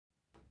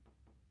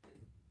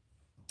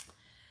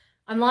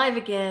I'm live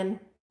again,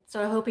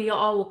 so I hope you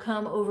all will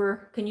come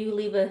over. Can you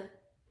leave a...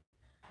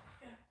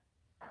 Yeah.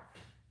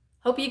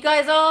 Hope you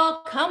guys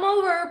all come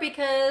over,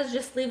 because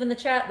just leave in the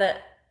chat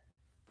that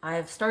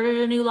I've started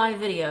a new live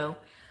video.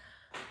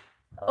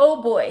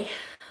 Oh boy.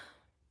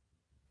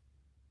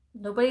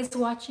 Nobody's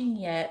watching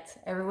yet.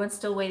 Everyone's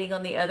still waiting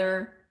on the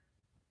other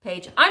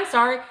page. I'm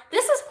sorry.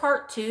 This is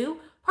part 2.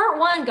 Part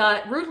 1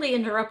 got rudely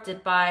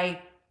interrupted by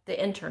the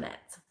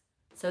internet.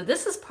 So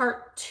this is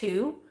part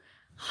 2.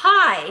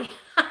 Hi,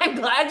 I'm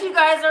glad you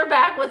guys are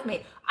back with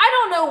me. I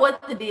don't know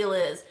what the deal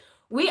is.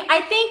 I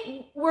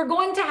think we're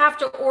going to have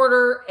to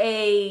order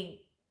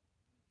a,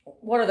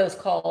 what are those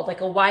called? Like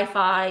a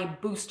Wi-Fi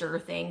booster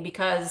thing,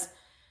 because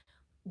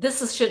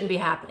this shouldn't be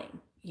happening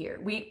here.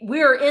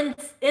 We're in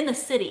the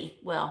city.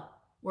 Well,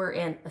 we're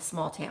in a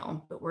small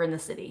town, but we're in the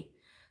city.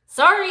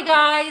 Sorry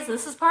guys,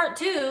 this is part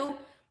 2.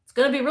 It's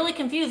going to be really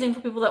confusing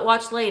for people that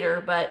watch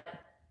later, but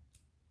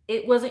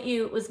it wasn't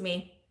you, it was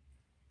me.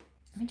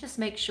 Let me just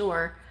make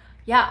sure.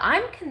 Yeah,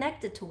 I'm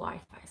connected to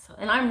Wi-Fi,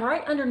 and I'm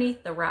right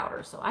underneath the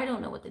router, so I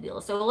don't know what the deal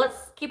is. So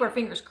let's keep our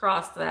fingers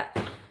crossed that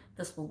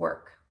this will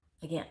work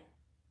again.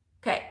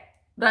 Okay,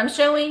 but I'm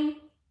showing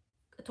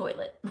a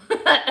toilet,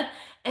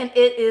 and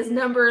it is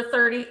number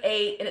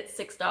 38, and it's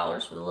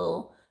 $6 for the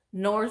little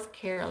North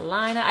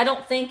Carolina. I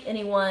don't think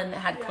anyone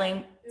had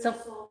claimed.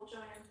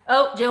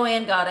 Oh,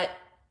 Joanne got it.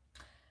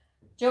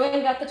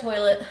 Joanne got the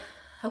toilet.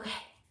 Okay,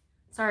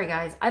 sorry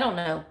guys, I don't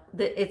know.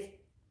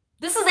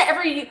 This is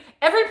every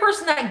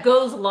person that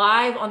goes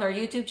live on their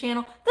YouTube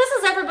channel. This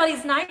is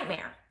everybody's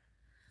nightmare.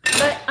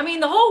 But I mean,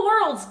 the whole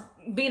world's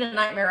being a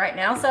nightmare right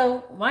now,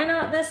 so why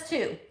not this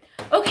too?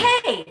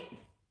 Okay,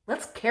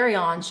 let's carry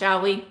on, shall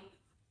we?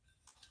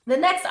 The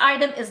next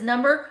item is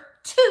number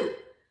 2.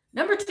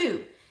 Number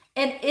 2,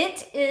 and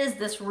it is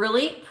this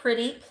really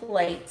pretty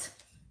plate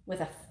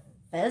with a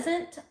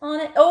pheasant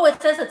on it. Oh,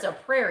 it says it's a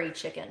prairie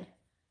chicken.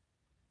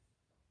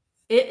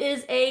 It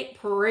is a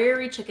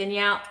prairie chicken.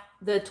 Yeah.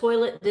 The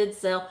toilet did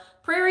sell.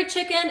 Prairie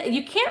chicken,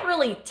 you can't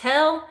really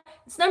tell.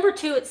 It's number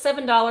 2 at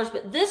 $7,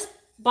 but this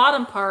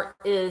bottom part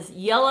is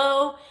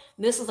yellow.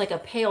 This is like a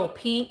pale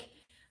pink.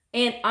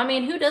 And I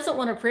mean, who doesn't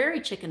want a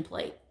prairie chicken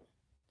plate?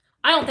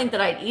 I don't think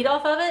that I'd eat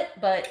off of it,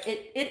 but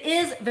it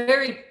is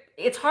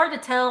it's hard to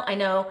tell, I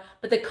know,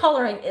 but the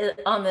coloring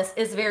on this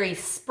is very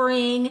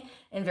spring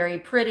and very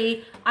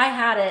pretty. I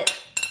had it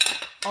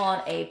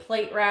on a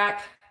plate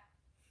rack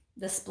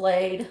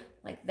displayed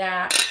like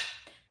that.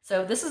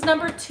 So this is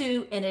number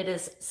 2, and it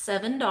is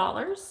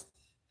 $7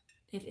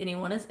 if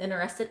anyone is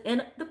interested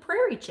in the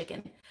prairie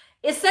chicken.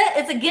 It's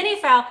a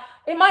guinea fowl.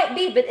 It might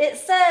be, but it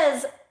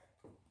says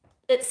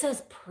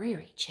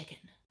prairie chicken.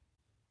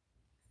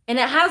 And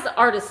it has the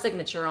artist's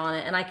signature on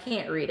it, and I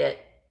can't read it.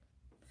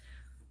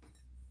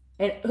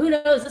 And who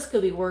knows, this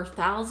could be worth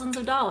thousands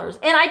of dollars.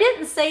 And I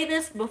didn't say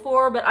this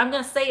before, but I'm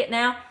going to say it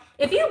now.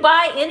 If you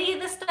buy any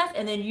of this stuff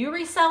and then you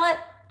resell it,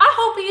 I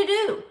hope you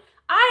do.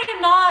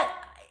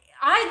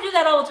 I do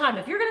that all the time.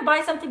 If you're going to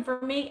buy something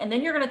from me and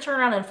then you're going to turn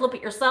around and flip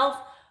it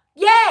yourself,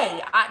 yay!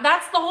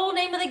 That's the whole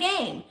name of the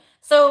game.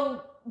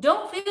 So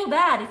don't feel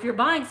bad if you're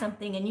buying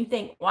something and you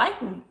think, well, I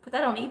can put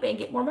that on eBay and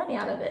get more money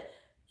out of it.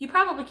 You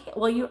probably can.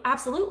 Well, you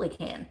absolutely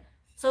can.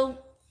 So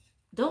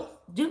don't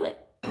do it.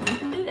 You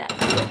can do that.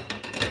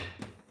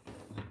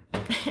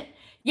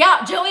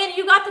 Yeah, Joanne,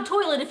 you got the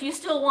toilet if you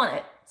still want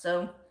it.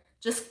 So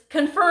just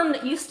confirm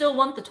that you still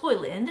want the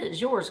toilet, and it is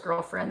yours,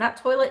 girlfriend. That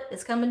toilet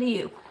is coming to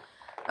you.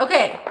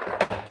 Okay,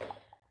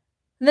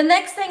 the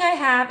next thing I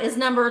have is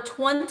number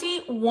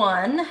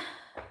 21,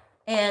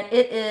 and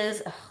it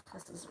is, oh,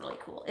 this is really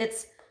cool.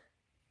 It's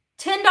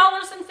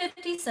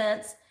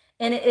 $10.50,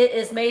 and it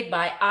is made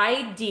by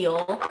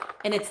Ideal,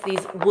 and it's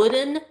these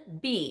wooden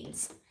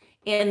beads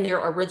in their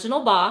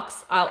original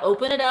box. I'll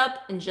open it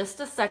up in just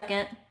a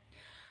second.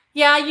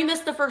 Yeah, you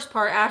missed the first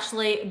part,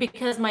 Ashley,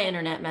 because my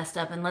internet messed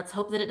up, and let's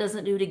hope that it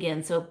doesn't do it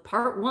again. So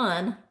part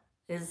 1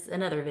 is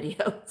another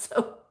video,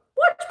 so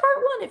watch part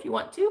 1 if you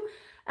want to.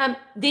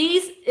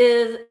 These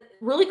is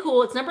really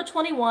cool. It's number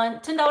 21,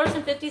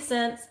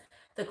 $10.50.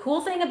 The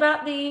cool thing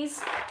about these,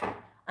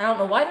 I don't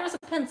know why there's a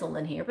pencil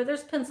in here, but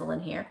there's a pencil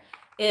in here,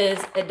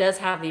 is it does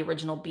have the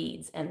original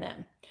beads in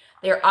them.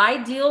 They're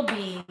Ideal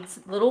beads,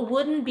 little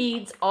wooden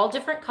beads, all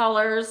different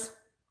colors.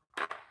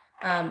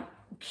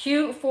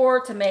 Cute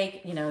to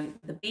make, you know,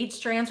 the bead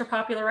strands are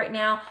popular right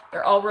now.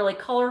 They're all really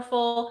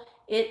colorful.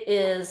 It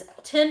is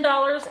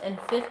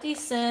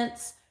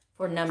 $10.50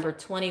 for number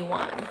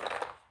 21.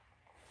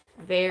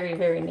 Very,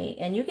 very neat.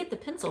 And you get the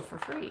pencil for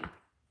free.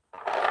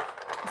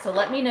 So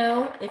let me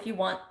know if you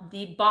want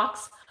the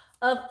box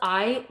of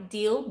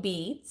Ideal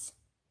beads.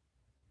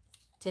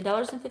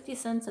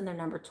 $10.50, and they're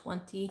number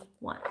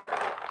 21.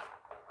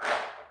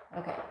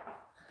 Okay.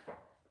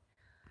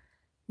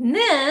 And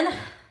then,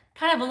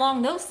 kind of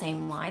along those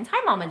same lines,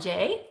 hi Mama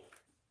J.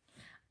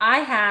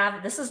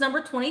 This is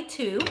number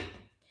 22,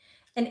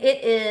 and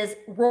it is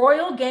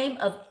Royal Game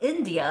of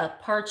India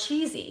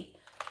Parcheesi.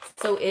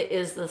 So it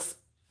is this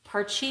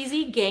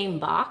Parcheesi game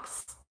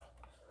box.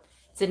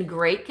 It's in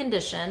great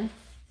condition.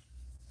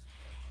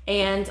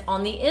 And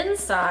on the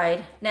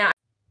inside, now,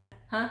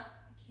 huh?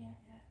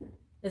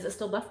 Is it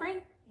still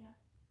buffering? Yeah.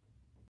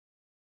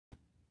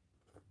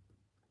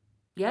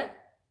 Yet?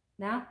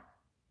 Now?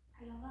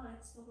 I don't know,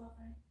 it's still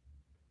buffering.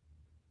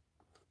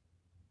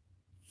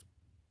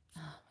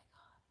 Oh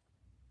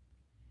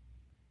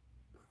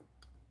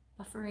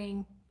my God.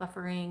 Buffering,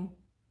 buffering.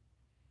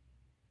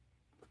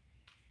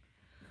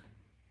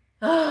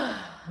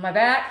 Am I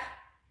back?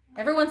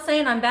 Everyone's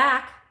saying I'm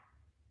back.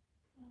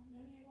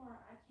 Maybe you are.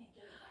 I can't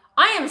get it back.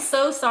 I am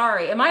so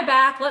sorry. Am I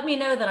back? Let me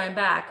know that I'm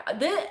back.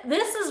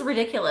 This is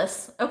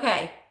ridiculous.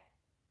 Okay.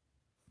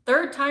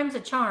 Third time's a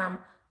charm.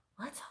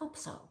 Let's hope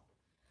so.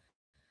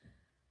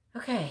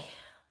 Okay.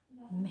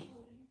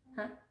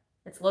 Huh?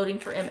 It's loading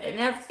for Emma.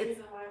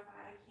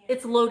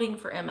 It's loading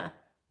for Emma.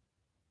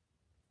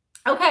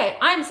 Okay,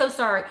 I'm so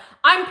sorry.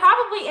 I'm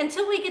probably,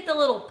 until we get the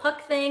little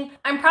puck thing,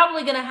 I'm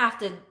probably going to have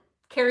to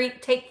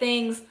take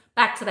things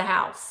back to the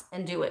house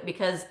and do it,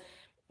 because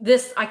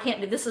this, I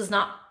can't do, this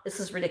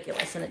is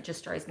ridiculous, and it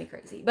just drives me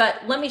crazy.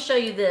 But let me show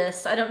you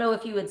this. I don't know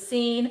if you had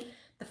seen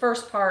the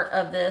first part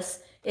of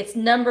this. It's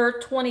number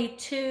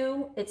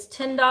 22. It's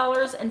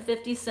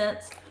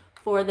 $10.50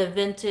 for the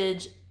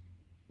vintage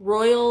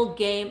Royal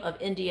Game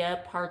of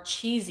India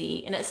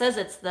Parcheesi, and it says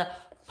it's the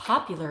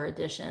popular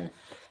edition.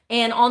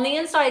 And on the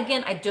inside,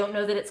 again, I don't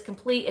know that it's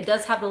complete. It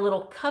does have the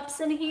little cups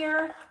in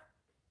here,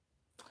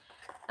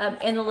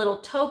 and the little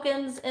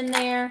tokens in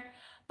there.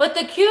 But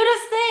the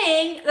cutest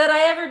thing that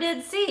I ever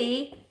did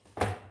see,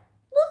 look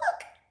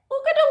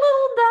at the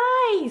little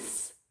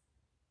dice.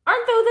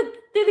 Aren't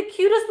they're the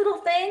cutest little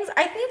things?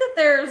 I think that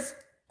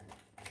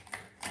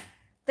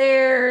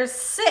there's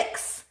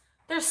six.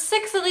 There's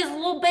 6 of these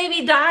little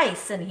baby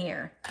dice in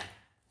here.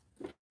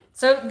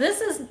 So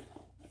this is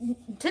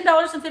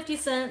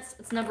 $10.50.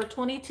 It's number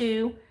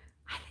 22.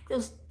 I think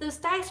those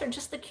dice are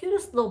just the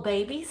cutest little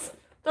babies.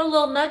 They're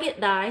little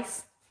nugget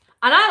dice.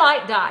 And I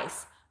like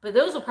dice, but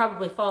those will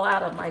probably fall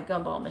out of my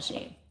gumball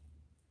machine.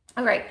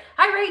 All right.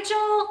 Hi,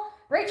 Rachel.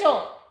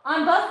 Rachel,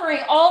 I'm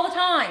buffering all the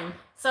time.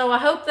 So I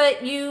hope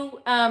that you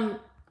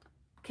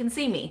can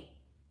see me,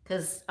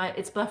 because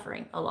it's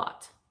buffering a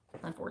lot,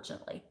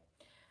 unfortunately.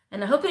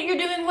 And I hope that you're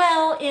doing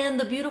well in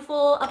the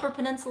beautiful Upper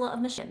Peninsula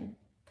of Michigan.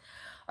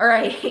 All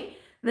right.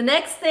 The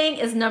next thing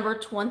is number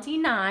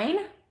 29.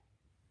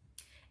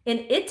 And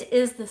it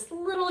is this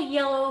little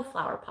yellow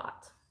flower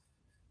pot.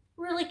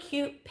 Really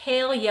cute,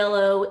 pale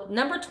yellow.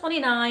 Number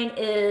 29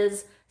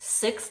 is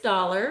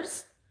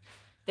 $6.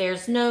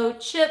 There's no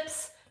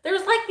chips.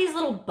 There's like these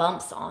little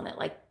bumps on it,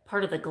 like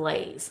part of the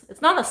glaze.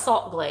 It's not a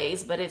salt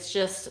glaze, but it's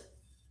just,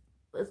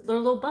 there are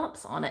little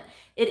bumps on it.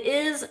 It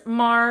is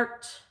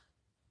marked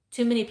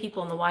too many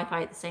people on the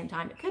Wi-Fi at the same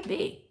time. It could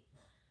be.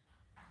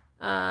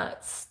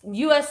 It's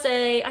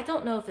USA. I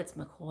don't know if it's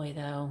McCoy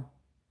though.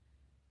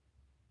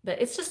 But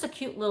it's just a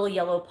cute little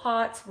yellow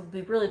pot. Would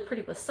be really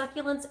pretty with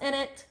succulents in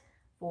it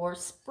for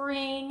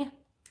spring.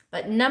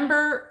 But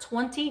number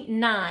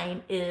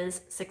 29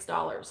 is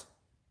 $6.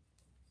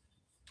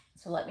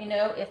 So let me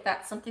know if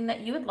that's something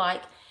that you would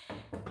like.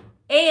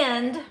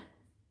 And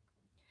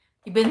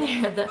you've been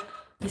there,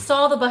 you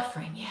saw the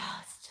buffering.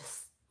 Yeah, it's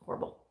just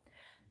horrible.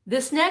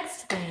 This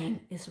next thing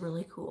is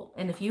really cool.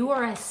 And if you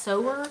are a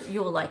sewer,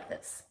 you'll like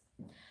this.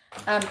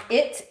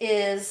 It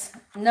is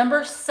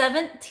number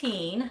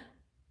 17.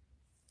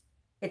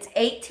 It's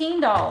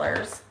 $18.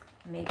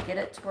 Let me get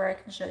it to where I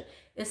can show you.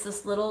 It's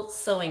this little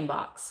sewing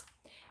box.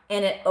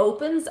 And it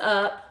opens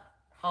up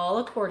all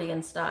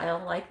accordion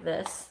style like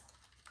this.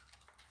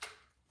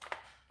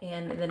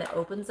 And then it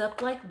opens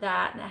up like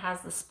that. And it has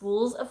the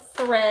spools of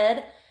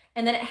thread.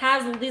 And then it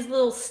has these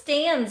little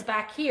stands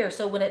back here.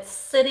 So when it's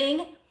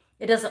sitting,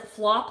 it doesn't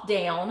flop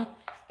down.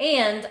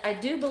 And I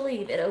do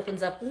believe it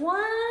opens up one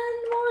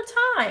more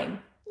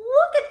time.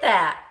 Look at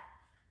that.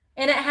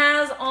 And it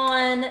has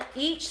on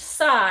each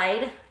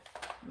side,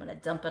 I'm going to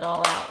dump it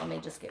all out. Let me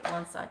just get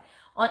one side.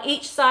 On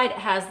each side, it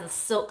has the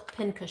silk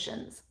pin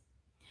cushions.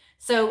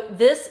 So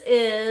this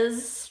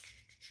is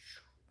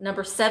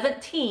number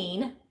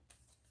 17,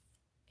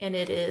 and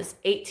it is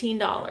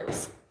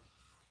 $18.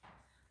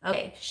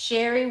 Okay,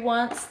 Sherry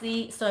wants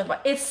the sewing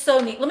box. It's so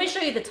neat. Let me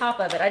show you the top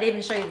of it. I didn't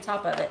even show you the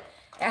top of it.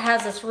 It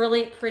has this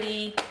really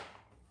pretty,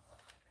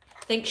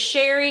 I think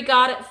Sherry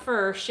got it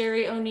first,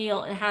 Sherry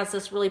O'Neill. It has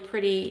this really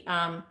pretty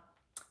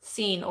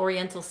scene,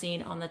 oriental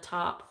scene on the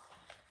top.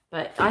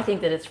 But I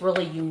think that it's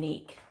really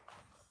unique.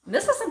 And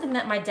this is something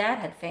that my dad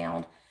had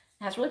found.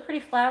 It has really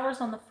pretty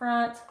flowers on the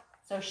front.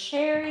 So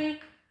Sherry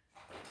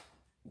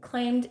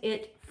claimed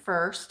it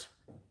first.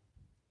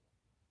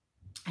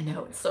 I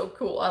know, it's so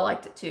cool. I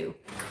liked it too.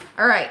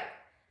 All right.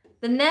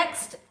 The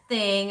next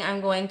thing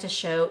I'm going to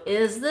show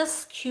is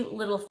this cute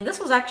little thing. This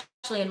was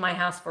actually in my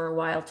house for a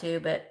while too,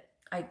 but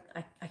I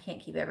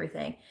can't keep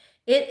everything.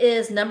 It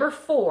is number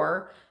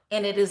 4,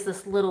 and it is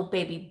this little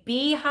baby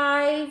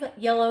beehive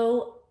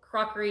yellow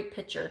crockery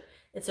pitcher.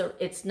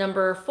 It's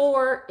number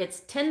 4.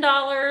 It's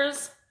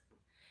 $10,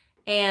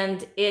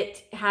 and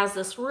it has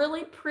this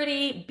really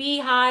pretty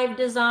beehive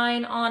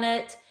design on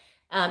it.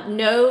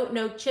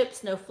 No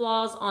chips, no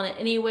flaws on it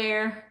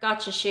anywhere.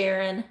 Gotcha,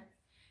 Sharon.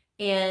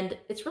 And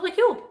it's really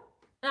cool.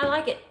 And I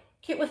like it.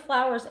 Cute with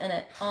flowers in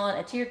it on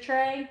a tiered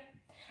tray.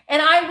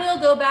 And I will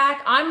go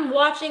back. I'm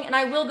watching and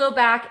I will go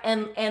back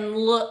and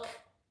look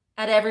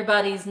at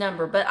everybody's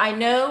number. But I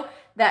know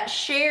that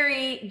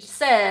Sherry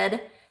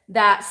said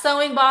that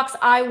sewing box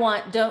I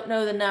want, don't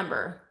know the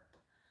number.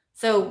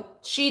 So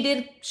she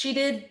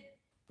did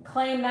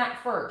claim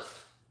that first.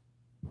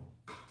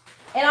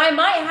 And I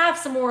might have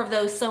some more of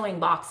those sewing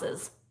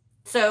boxes.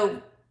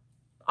 So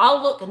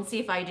I'll look and see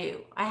if I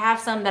do. I have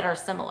some that are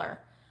similar.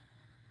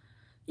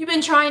 You've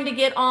been trying to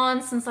get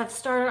on since I've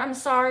started. I'm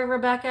sorry,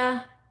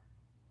 Rebecca.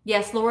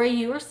 Yes, Lori,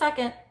 you were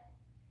second.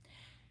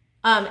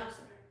 Oh,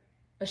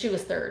 she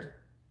was third.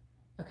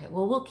 Okay,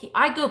 well, we'll keep,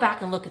 I go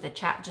back and look at the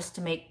chat just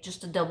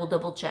to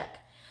double check.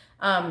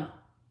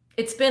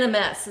 It's been a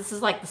mess. This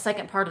is like the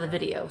second part of the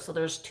video. So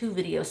there's 2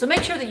 videos. So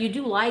make sure that you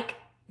do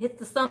hit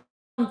the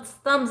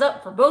thumbs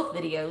up for both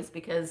videos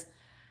because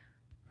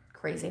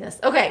craziness.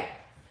 Okay.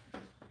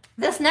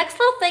 This next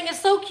little thing is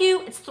so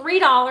cute. It's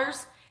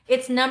 $3.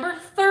 It's number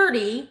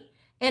 30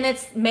 and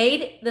it's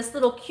this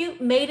little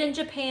cute made in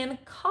Japan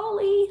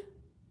collie.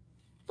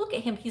 Look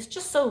at him. He's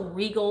just so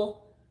regal.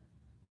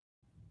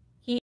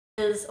 He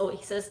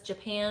says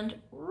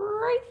Japan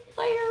right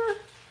there.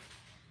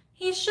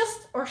 He's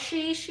just, or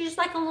she's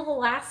like a little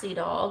lassie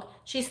dog.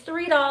 She's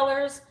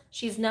 $3.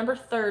 She's number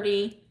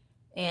 30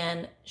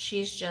 and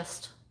she's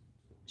just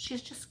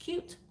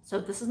cute. So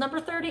this is number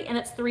 30 and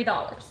it's $3.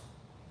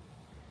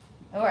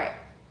 All right.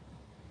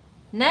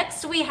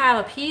 Next we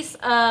have a piece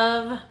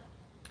of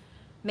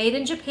made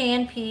in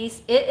Japan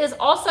piece. It is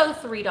also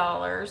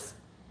 $3.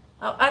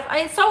 Oh,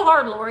 it's so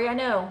hard, Lori, I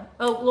know.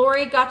 Oh,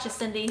 Lori, gotcha,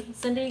 Cindy.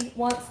 Cindy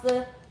wants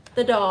the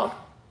dog.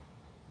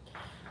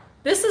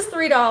 This is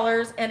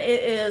 $3 and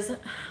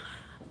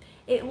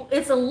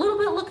it's a little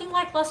bit looking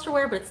like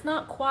lusterware, but it's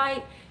not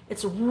quite.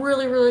 It's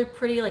really, really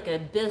pretty, like a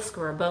bisque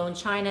or a bone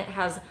china. It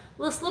has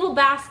this little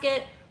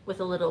basket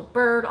with a little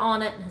bird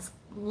on it and his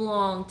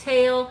long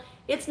tail.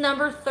 It's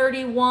number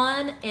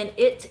 31 and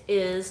it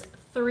is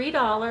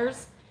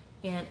 $3.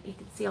 And you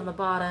can see on the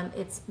bottom,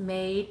 it's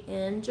made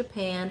in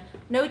Japan.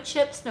 No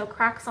chips, no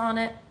cracks on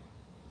it.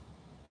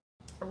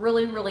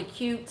 Really, really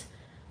cute.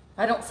 If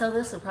I don't sell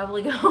this, it'll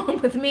probably go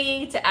home with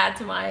me to add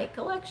to my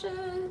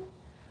collection.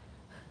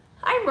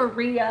 Hi,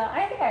 Maria.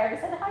 I think I already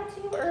said hi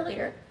to you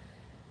earlier.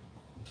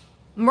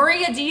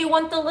 Maria, do you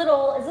want the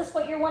little, is this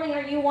what you're wanting?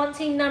 Are you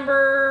wanting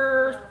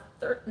number,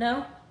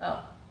 no?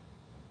 Oh.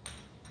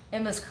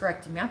 Emma's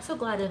correcting me. I'm so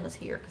glad Emma's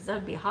here because that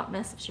would be a hot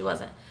mess if she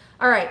wasn't.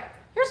 All right,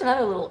 here's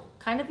another little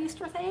kind of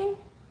Easter thing.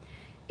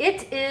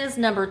 It is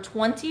number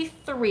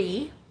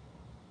 23.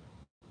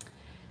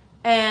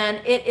 And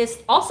it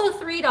is also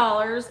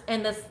 $3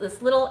 and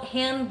this little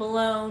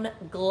hand-blown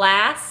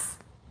glass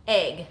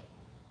egg.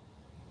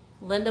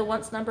 Linda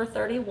wants number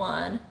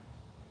 31.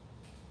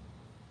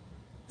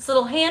 This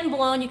little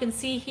hand-blown, you can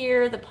see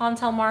here the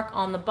Pontel mark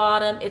on the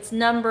bottom. It's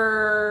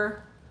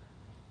number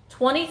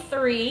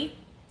 23.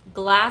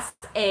 Glass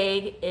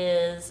egg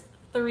is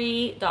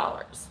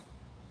 $3.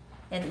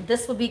 And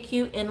this would be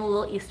cute in a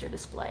little Easter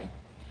display.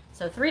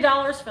 So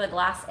 $3 for the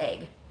glass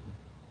egg.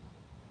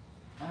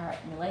 All right,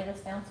 let me lay this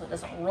down so it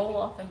doesn't roll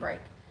off and break.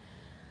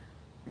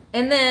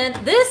 And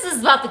then this is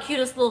about the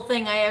cutest little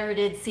thing I ever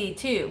did see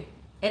too.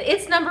 And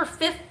it's number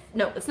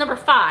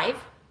 5.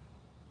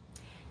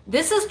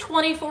 This is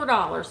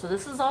 $24. So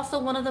this is also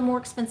one of the more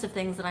expensive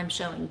things that I'm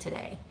showing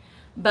today.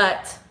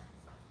 But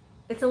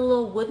it's a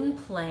little wooden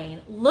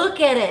plane. Look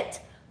at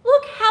it.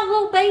 Look how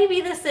little baby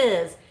this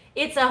is.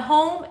 It's a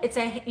home.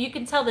 You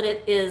can tell that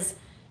it is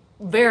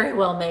very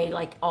well made,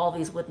 like all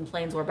these wooden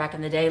planes were back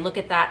in the day. Look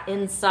at that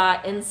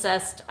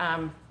incest.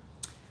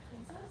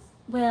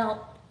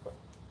 Well,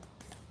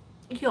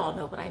 you all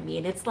know what I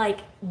mean. It's like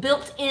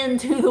built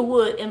into the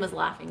wood. Emma's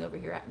laughing over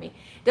here at me.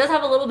 It does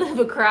have a little bit of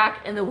a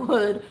crack in the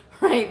wood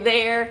right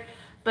there,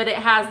 but it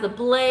has the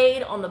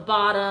blade on the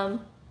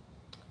bottom.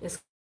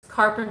 This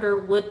carpenter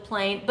wood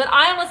plane. But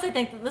I honestly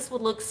think that this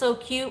would look so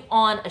cute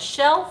on a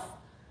shelf.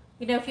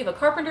 You know, if you have a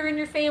carpenter in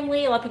your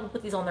family, a lot of people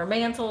put these on their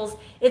mantles.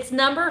 It's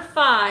number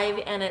 5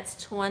 and it's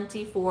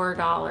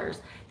 $24.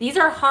 These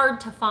are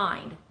hard to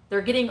find.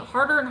 They're getting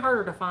harder and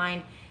harder to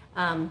find.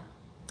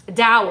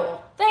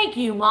 Dowel. Thank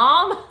you,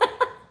 Mom.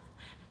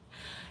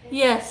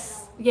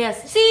 Yes,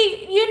 yes.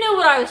 See, you knew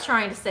what I was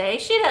trying to say.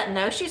 She doesn't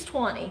know. She's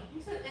 20.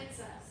 You said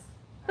incest.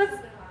 That's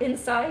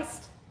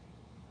incest.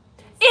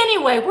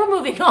 Anyway, we're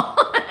moving on.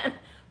 But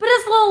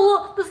this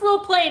little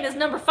plane is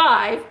number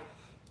 5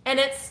 and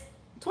it's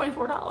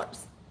 $24.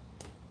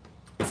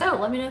 So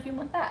let me know if you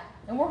want that.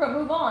 And we're going to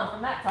move on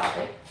from that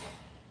topic.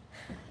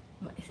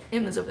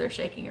 Emma's over there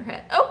shaking her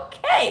head.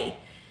 Okay.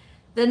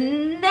 The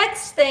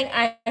next thing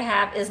I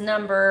have is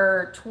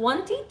number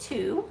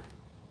 22.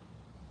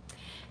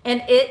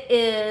 And it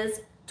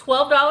is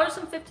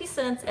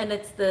 $12.50. And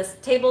it's this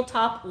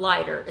tabletop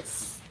lighter.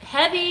 It's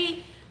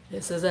heavy.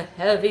 This is a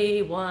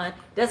heavy one.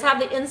 It does have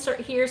the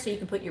insert here so you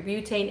can put your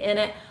butane in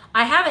it.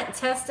 I haven't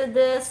tested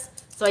this,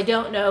 so I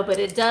don't know, but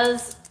it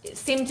does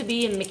seem to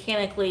be in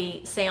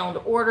mechanically sound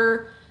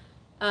order.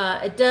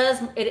 It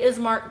is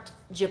marked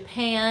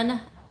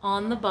Japan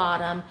on the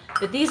bottom,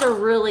 but these are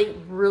really,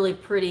 really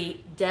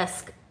pretty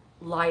desk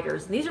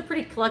lighters. And these are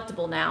pretty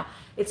collectible now.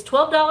 It's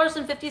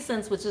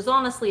 $12.50, which is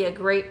honestly a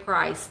great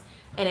price.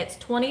 And it's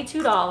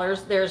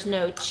 $22. There's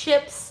no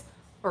chips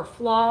or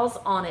flaws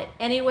on it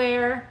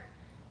anywhere.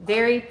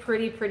 Very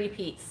pretty, pretty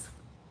piece.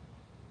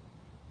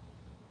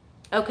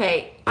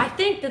 Okay, I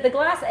think, did the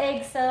glass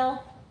egg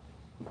sell?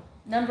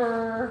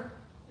 Number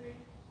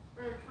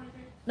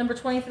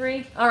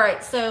 23? All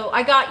right, so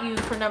I got you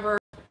for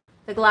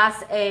the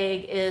glass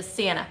egg is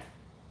Sienna.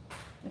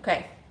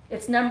 Okay,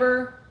 it's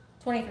number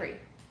 23.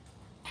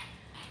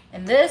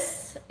 And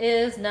this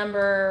is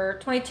number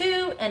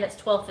 22, and it's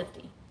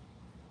 $12.50.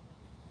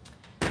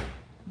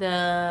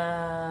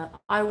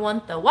 I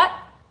want the what?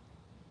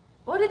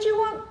 What did you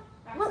want?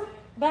 What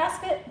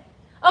basket?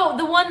 Oh,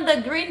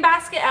 the green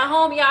basket at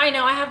home. Yeah, I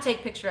know. I have to take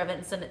a picture of it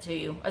and send it to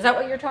you. Is that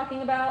what you're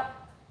talking about?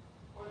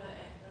 Or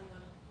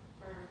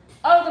the bird.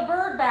 Oh, the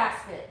bird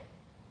basket.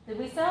 Did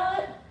we sell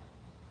it?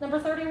 Number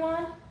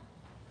 31?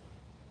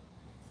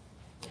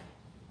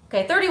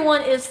 Okay,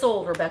 31 is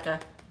sold, Rebecca.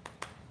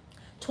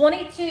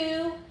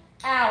 22,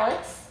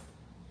 Alex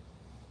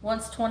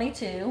wants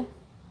 22.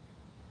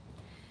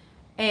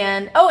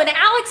 And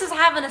Alex is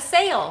having a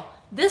sale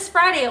this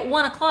Friday at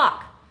 1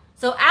 o'clock.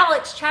 So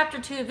Alex, Chapter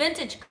 2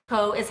 Vintage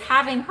Co. is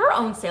having her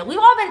own sale. We've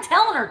all been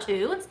telling her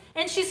to,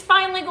 and she's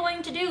finally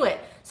going to do it.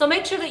 So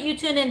make sure that you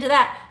tune into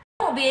that.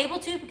 I won't be able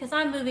to because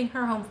I'm moving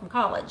her home from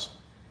college.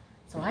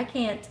 So I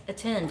can't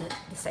attend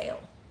the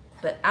sale,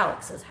 but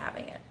Alex is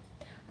having it.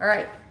 All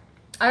right,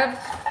 I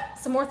have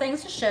some more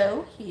things to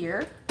show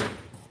here.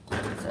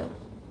 So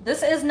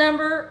this is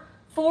number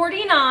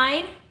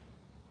 49,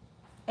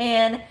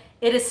 and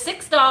it is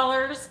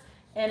 $6,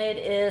 and it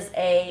is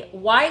a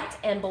white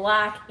and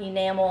black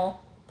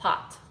enamel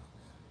pot.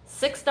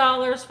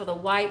 $6 for the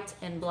white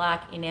and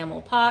black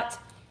enamel pot.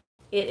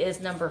 It is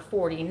number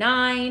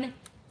 49,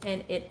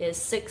 and it is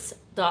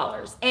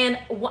 $6. And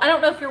I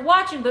don't know if you're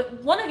watching,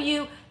 but one of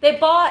you, they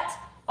bought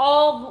a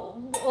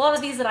lot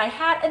of these that I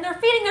had, and they're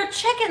feeding their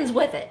chickens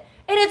with it.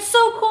 And it's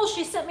so cool.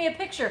 She sent me a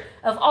picture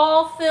of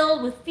all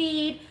filled with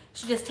feed.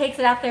 She just takes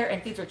it out there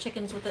and feeds her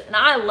chickens with it. And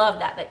I love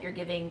that you're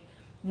giving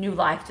new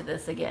life to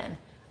this again.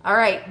 All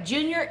right,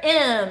 Junior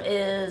M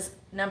is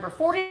number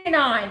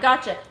 49.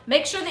 Gotcha.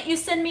 Make sure that you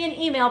send me an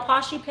email,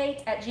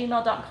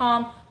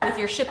 poshipate@gmail.com, with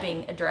your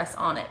shipping address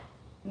on it.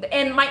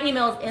 And my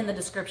email is in the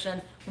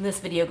description when this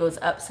video goes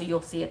up, so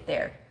you'll see it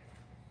there.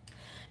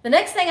 The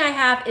next thing I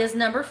have is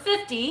number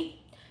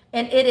 50,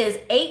 and it is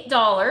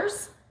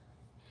 $8.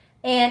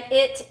 And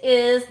it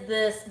is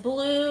this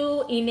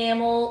blue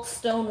enamel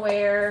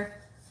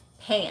stoneware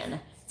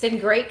pan. It's in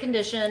great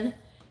condition.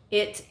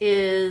 It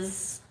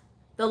is,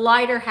 the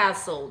lighter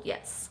has sold,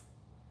 yes.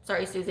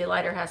 Sorry, Susie,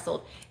 lighter has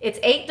sold. It's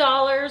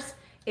 $8.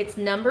 It's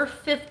number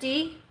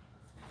 50.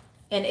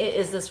 And it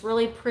is this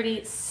really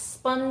pretty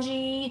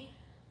spongy,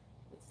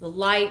 the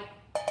light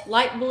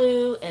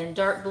blue and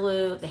dark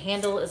blue. The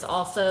handle is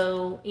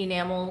also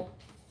enamel.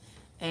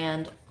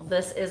 And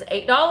this is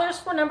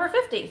 $8 for number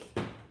 50.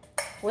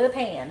 With a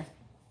pan.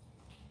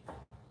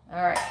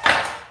 All right.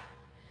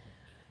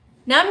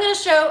 Now I'm going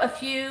to show a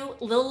few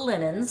little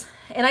linens.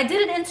 And I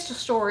did an Insta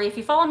story. If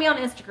you follow me on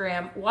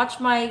Instagram, watch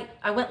I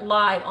went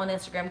live on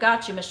Instagram.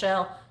 Got you,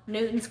 Michelle.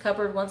 Newton's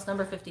Cupboard Once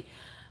number 50.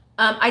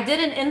 I did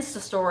an Insta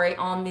story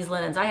on these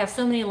linens. I have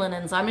so many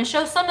linens. I'm going to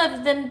show some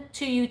of them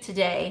to you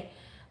today.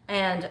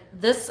 And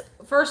this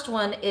first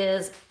one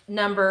is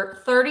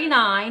number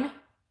 39.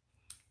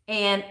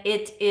 And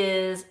it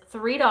is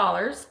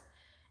 $3.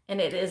 And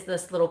it is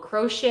this little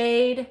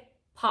crocheted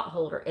pot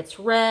holder. It's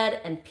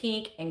red and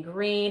pink and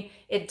green.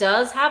 It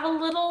does have a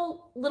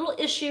little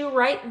issue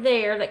right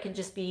there that can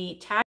just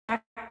be tacked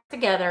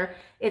together.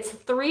 It's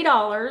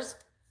 $3,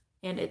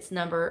 and it's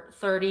number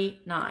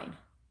 39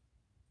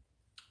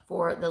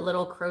 for the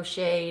little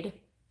crocheted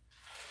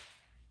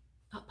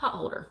pot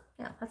holder.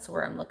 Yeah, that's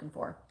what I'm looking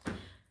for.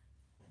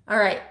 All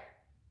right.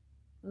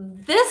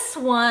 This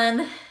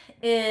one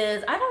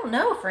is, I don't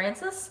know,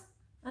 Francis.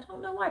 I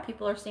don't know why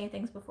people are seeing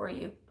things before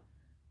you.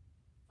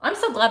 I'm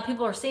so glad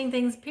people are seeing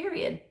things,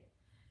 period.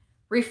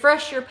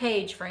 Refresh your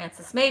page,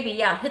 Francis. Maybe,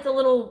 yeah, hit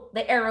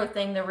the arrow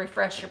thing to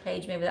refresh your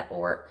page. Maybe that will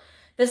work.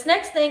 This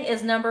next thing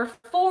is number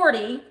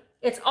 40.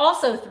 It's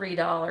also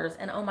 $3.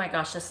 And oh my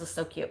gosh, this is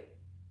so cute.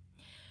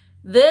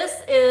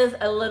 This is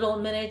a little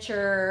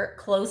miniature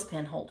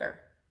clothespin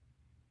holder.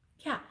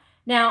 Yeah.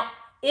 Now,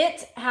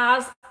 it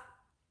has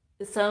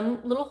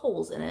some little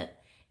holes in it.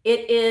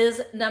 It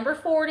is number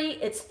 40.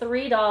 It's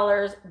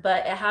 $3,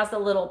 but it has a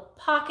little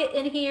pocket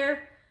in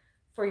here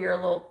for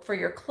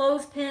your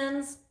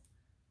clothespins.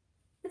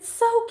 It's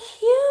so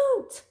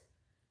cute.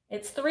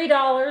 It's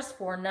 $3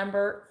 for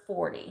number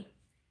 40.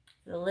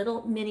 The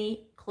little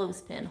mini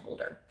clothespin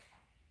holder.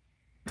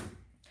 And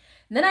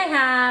then I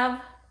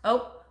have,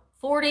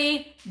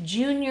 40,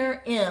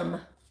 Junior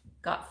M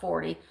got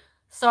 40.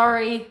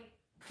 Sorry,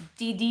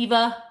 D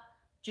Diva.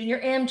 Junior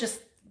M just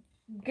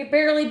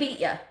barely beat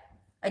ya.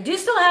 I do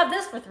still have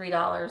this for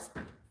 $3.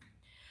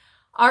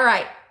 All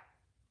right.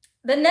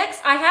 The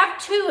next, I have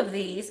two of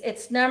these.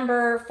 It's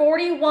number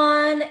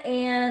 41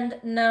 and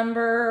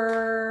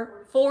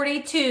number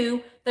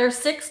 42. They're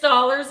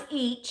 $6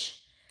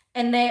 each,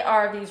 and they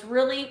are these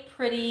really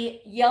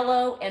pretty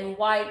yellow and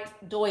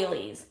white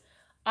doilies.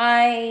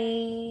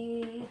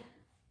 I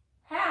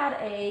had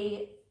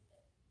a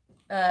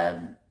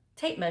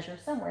tape measure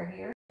somewhere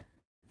here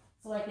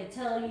so I could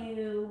tell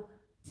you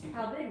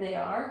how big they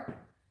are,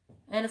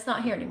 and it's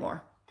not here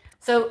anymore.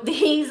 So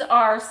these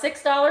are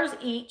 $6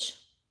 each.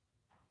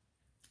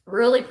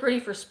 Really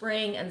pretty for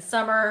spring and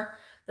summer.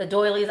 The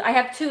doilies, I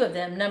have two of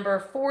them, number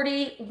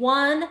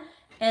 41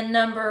 and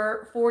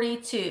number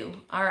 42.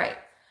 All right.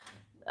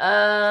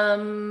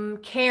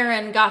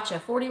 Karen, gotcha.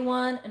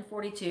 41 and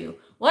 42.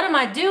 What am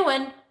I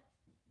doing?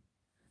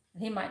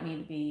 He might need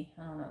to be,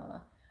 I don't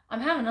know.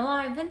 I'm having a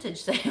live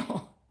vintage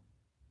sale.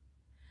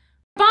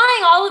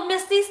 Buying all of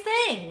Misty's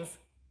things.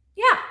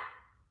 Yeah.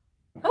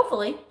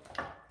 Hopefully.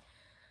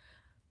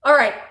 All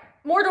right.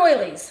 More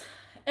doilies.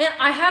 And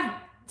I have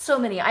so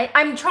many.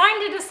 I'm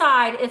trying to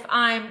decide if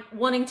I'm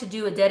wanting to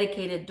do a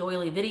dedicated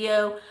doily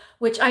video,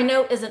 which I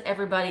know isn't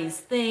everybody's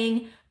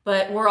thing,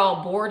 but we're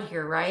all bored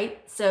here,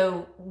 right?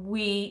 So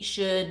we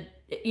should,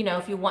 you know,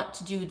 if you want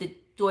to do the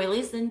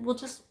doilies, then we'll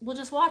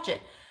just watch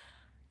it.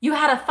 You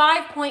had a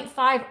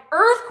 5.5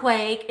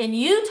 earthquake in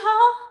Utah?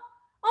 Oh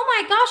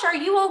my gosh, are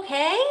you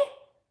okay?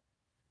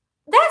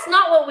 That's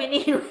not what we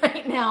need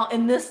right now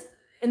in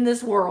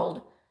this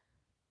world.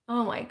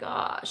 Oh my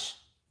gosh.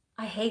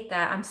 I hate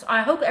that.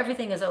 I hope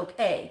everything is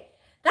okay.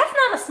 That's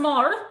not a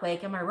small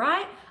earthquake, am I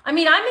right? I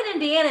mean, I'm in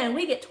Indiana and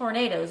we get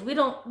tornadoes. We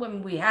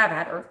have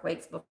had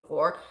earthquakes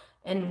before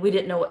and we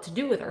didn't know what to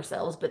do with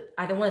ourselves, but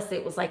I don't want to say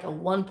it was like a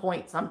 1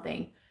 point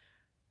something.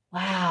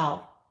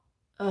 Wow.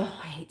 Oh,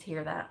 I hate to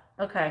hear that.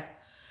 Okay.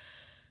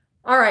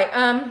 All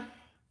right.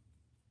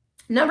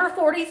 Number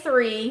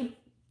 43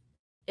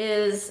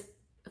 is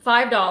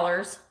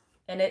 $5.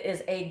 And it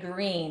is a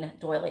green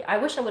doily. I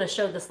wish I would have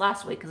showed this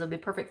last week because it would be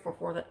perfect for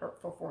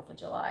 4th of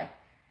July,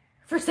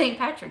 for St.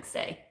 Patrick's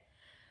Day.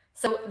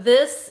 So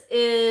this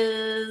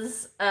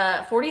is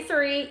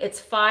 43. It's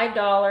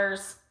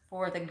 $5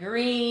 for the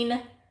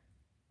green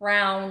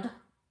round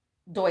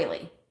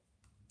doily.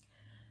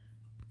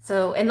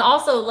 So, and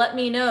also let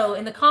me know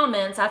in the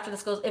comments after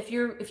this goes, if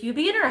you'd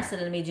be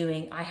interested in me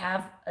doing, I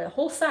have a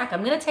whole sack.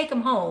 I'm going to take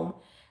them home.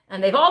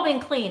 And they've all been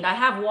cleaned. I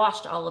have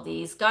washed all of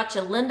these.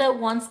 Gotcha. Linda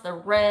wants the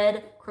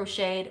red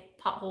crocheted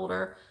pot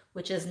holder,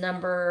 which is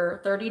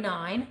number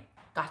 39.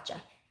 Gotcha.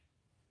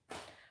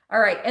 All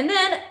right. And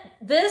then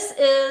this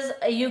is,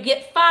 you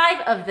get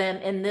 5 of them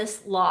in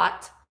this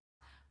lot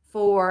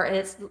and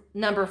it's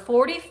number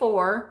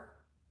 44.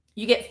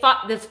 You get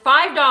this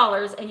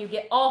 $5 and you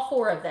get all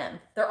 4 of them.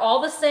 They're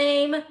all the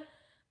same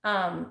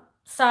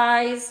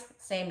size,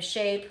 same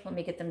shape. Let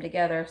me get them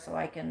together so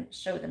I can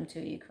show them to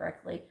you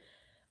correctly.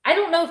 I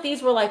don't know if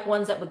these were like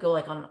ones that would go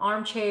like on an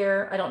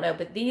armchair. I don't know,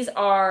 but these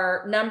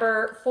are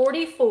number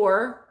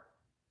 44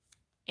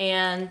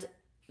 and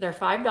they're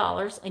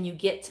 $5 and you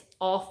get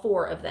all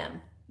 4 of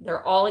them.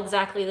 They're all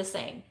exactly the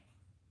same.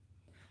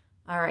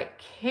 All right,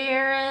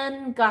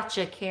 Karen,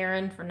 gotcha,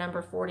 Karen, for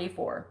number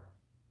 44.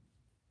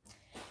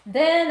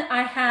 Then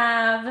I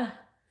have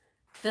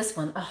this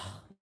one.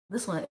 Oh,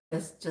 this one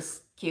is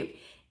just cute.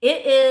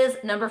 It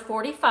is number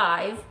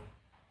 45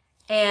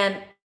 and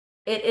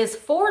it is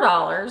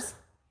 $4.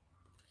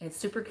 It's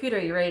super cute. Are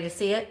you ready to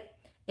see it?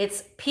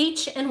 It's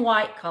peach and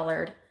white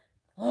colored.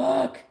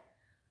 Look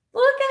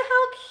at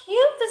how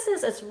cute this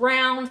is. It's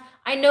round.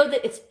 I know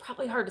that it's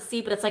probably hard to see,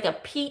 but it's like a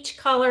peach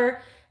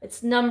color.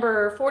 It's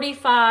number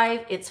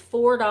 45. It's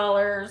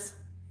 $4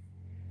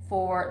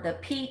 for the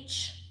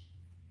peach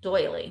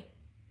doily.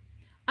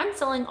 I'm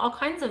selling all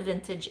kinds of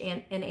vintage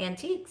and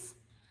antiques.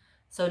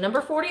 So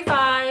number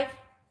 45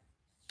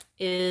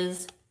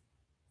 is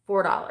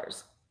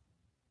 $4.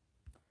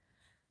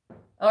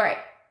 All right.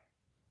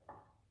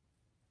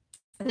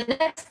 The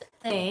next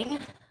thing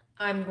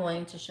I'm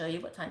going to show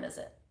you, what time is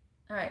it?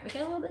 All right, we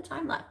got a little bit of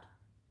time left.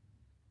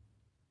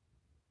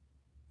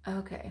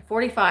 Okay,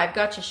 45,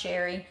 gotcha,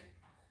 Sherry.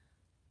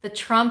 The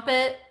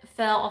trumpet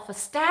fell off a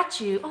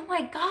statue. Oh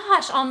my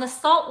gosh, on the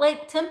Salt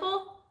Lake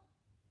Temple.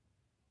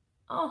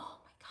 Oh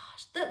my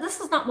gosh,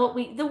 this is not what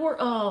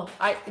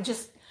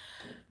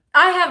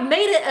I have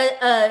made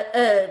it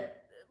a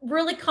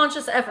really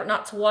conscious effort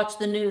not to watch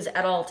the news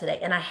at all today.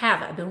 And I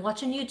haven't. I've been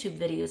watching YouTube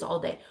videos all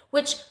day,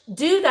 which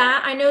do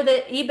that. I know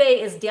that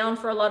eBay is down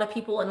for a lot of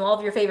people and all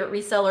of your favorite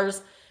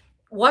resellers.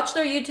 Watch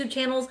their YouTube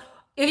channels.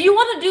 If you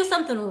want to do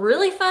something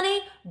really funny,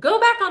 go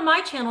back on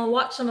my channel and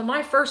watch some of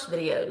my first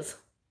videos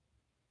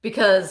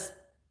because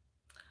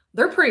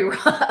they're pretty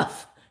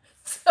rough.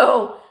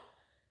 So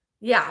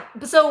yeah,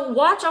 so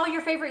watch all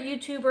your favorite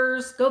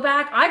YouTubers. Go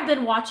back. I've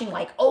been watching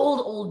like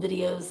old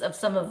videos of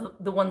some of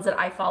the ones that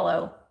I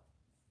follow.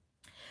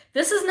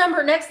 This is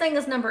next thing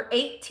is number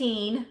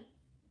 18.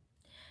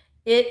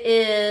 It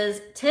is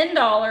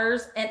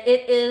 $10 and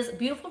it is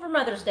beautiful for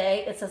Mother's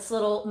Day. It's this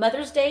little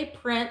Mother's Day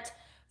print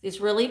These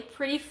really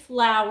pretty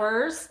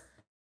flowers.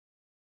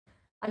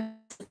 I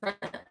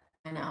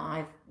know,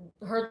 I've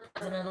heard the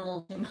president a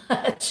little too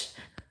much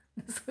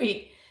this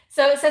week.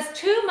 So it says,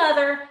 to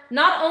Mother,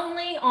 not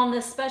only on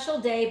this special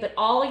day, but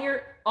all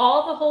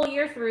the whole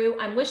year through,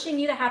 I'm wishing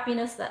you the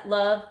happiness that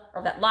love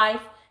or that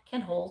life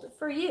can hold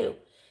for you.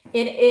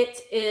 And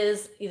it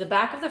is the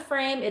back of the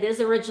frame. It is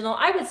original.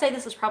 I would say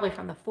this is probably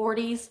from the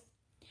 40s.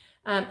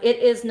 It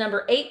is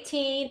number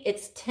 18.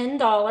 It's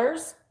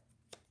 $10.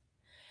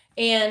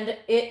 And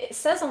it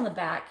says on the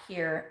back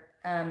here,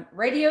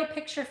 Radio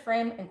Picture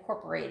Frame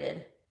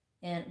Incorporated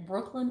in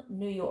Brooklyn,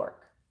 New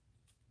York.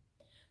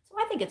 So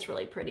I think it's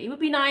really pretty. It would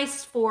be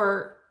nice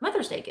for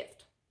Mother's Day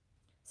gift.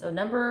 So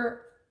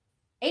number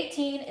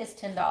 18 is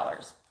 $10.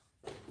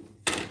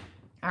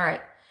 All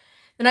right.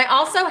 Then I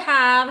also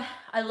have,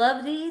 I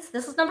love these.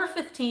 This is number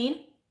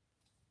 15.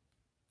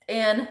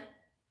 And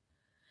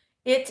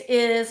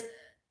it's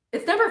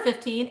number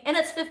 15 and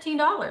it's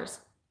 $15.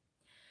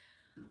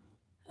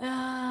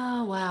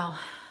 Oh, wow.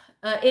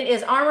 It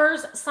is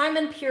Armour's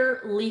Simon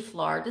Pure Leaf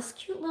Lard. This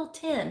cute little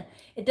tin.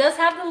 It does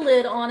have the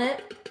lid on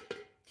it.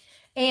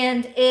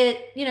 And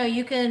it,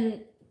 you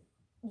can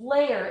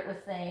layer it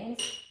with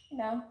things,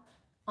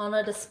 on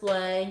a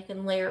display. You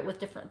can layer it with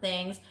different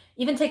things.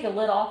 Even take a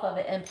lid off of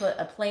it and put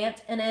a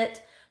plant in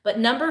it. But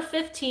number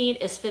 15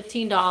 is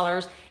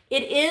 $15.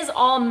 It is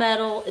all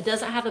metal. It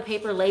doesn't have a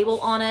paper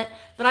label on it,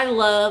 but I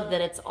love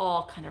that it's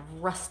all kind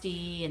of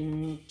rusty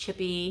and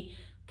chippy.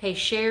 Okay,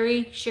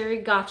 Sherry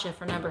gotcha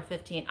for number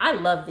 15. I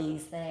love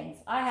these things.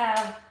 I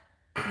have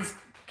these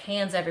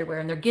cans everywhere,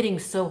 and they're getting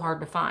so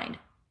hard to find.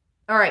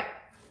 All right.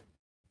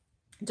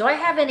 Do I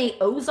have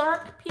any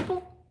Ozark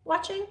people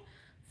watching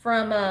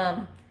from,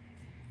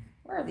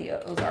 where are the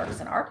Ozarks?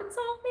 In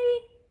Arkansas,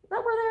 maybe? Is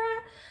that where they're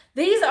at?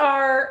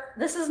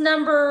 This is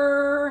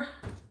number,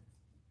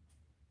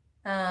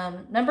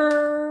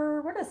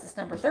 what is this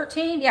number?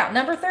 13? Yeah,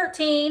 number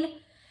 13.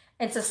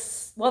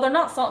 Well, they're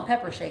not salt and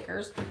pepper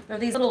shakers. They're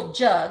these little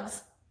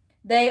jugs.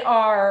 They're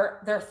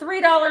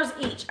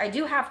 $3 each. I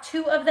do have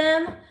 2 of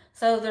them.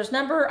 So there's they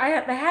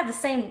have the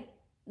same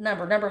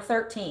number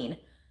 13.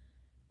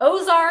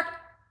 Ozark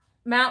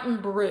Mountain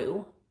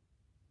Brew.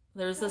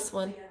 There's this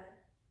one.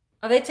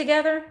 Are they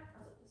together?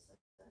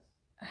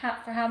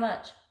 For how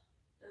much?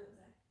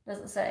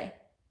 Doesn't say.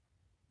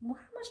 Well,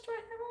 how much do I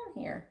have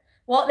on here?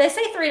 Well, they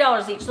say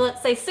 $3 each. So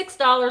let's say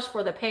 $6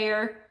 for the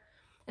pair.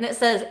 And it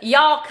says,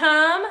 y'all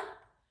come,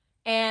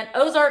 and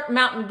Ozark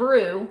Mountain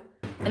Brew.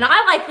 And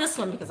I like this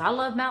one because I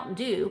love Mountain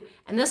Dew.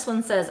 And this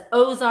one says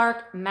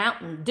Ozark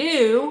Mountain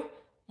Dew.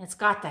 It's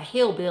got the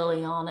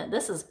hillbilly on it.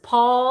 This is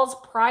Paul's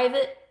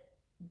Private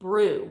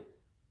Brew.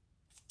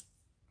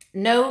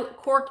 No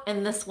cork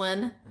in this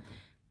one,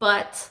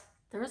 but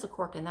there is a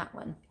cork in that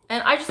one.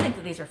 And I just think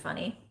that these are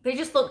funny. They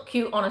just look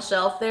cute on a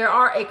shelf. They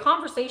are a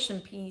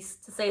conversation piece,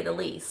 to say the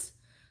least.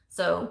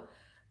 So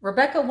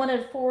Rebecca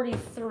wanted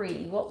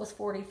 43. What was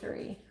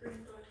 43?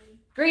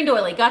 Green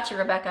doily. Gotcha,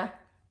 Rebecca.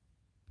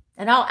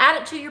 And I'll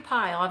add it to your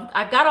pile.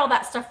 I've got all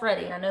that stuff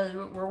ready. I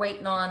know we're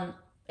waiting on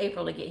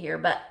April to get here,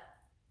 but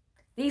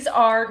these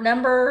are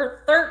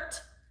number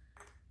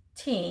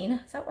 13.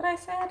 Is that what I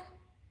said?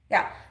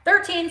 Yeah,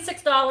 13,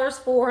 $6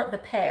 for the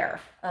pair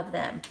of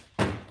them.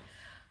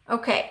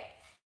 Okay.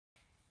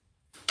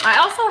 I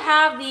also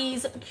have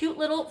these cute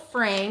little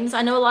frames.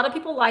 I know a lot of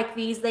people like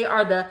these. They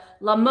are the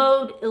La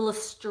Mode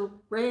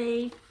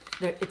Illustrée.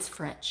 It's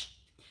French.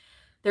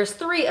 There's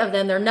 3 of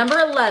them. They're number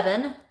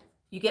 11.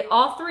 You get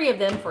all 3 of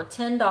them for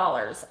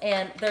 $10.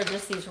 And they're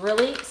just these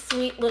really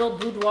sweet little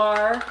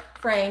boudoir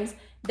frames.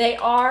 They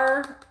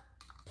are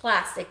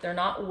plastic. They're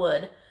not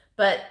wood.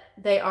 But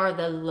they are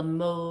the La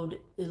Mode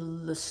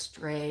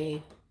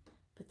Illustrée.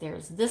 But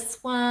there's this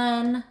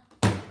one.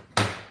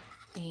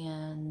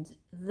 And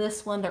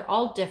this one. They're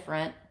all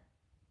different.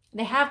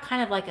 They have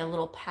kind of like a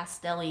little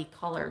pastel-y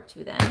color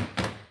to them.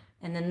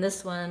 And then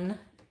this one.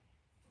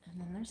 And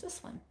then there's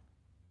this one.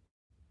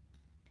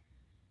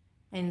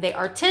 And they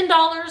are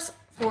 $10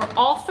 for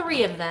all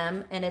 3 of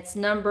them. And it's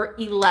number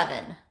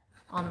 11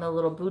 on the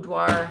little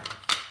boudoir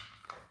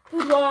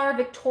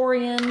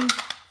Victorian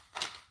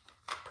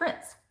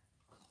prints.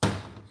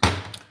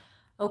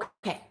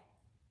 Okay.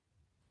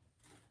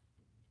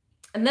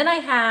 And then I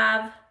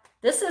have,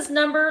 this is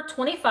number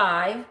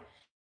 25.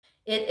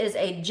 It is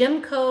a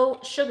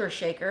Jimco sugar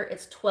shaker.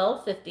 It's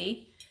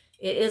 $12.50.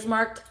 It is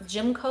marked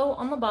Jimco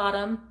on the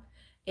bottom.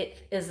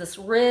 It is this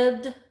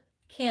ribbed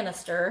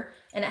canister,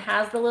 and it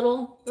has the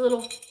little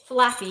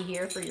flappy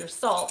here for your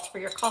salt, for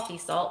your coffee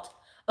salt.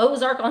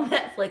 Ozark on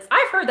Netflix.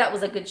 I've heard that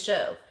was a good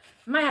show.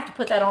 I might have to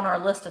put that on our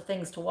list of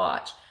things to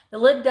watch. The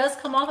lid does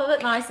come off of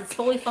it nice. It's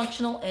fully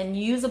functional and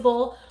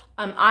usable.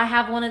 I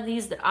have one of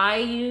these that I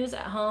use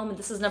at home, and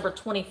this is number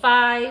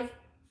 25,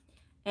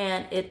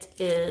 and it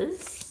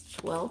is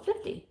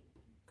 $12.50.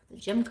 The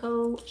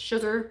Jimco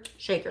sugar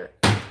shaker.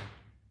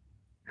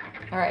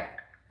 All right,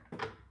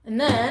 and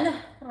then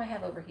what do I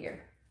have over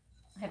here?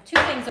 I have 2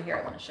 things over here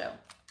I want to show.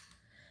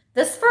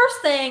 This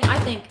first thing I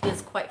think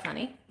is quite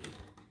funny.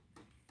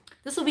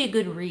 This will be a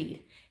good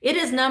read. It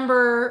is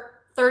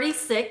number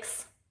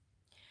 36,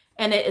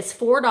 and it is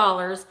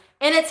 $4.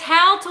 And it's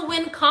how to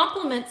win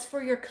compliments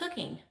for your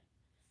cooking.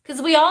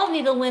 Because we all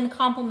need to win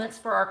compliments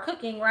for our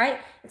cooking, right?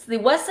 It's the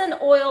Wesson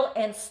Oil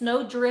and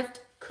Snowdrift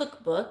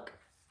Cookbook.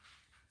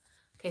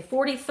 Okay,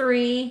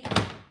 43,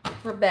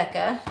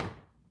 Rebecca.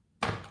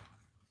 I'm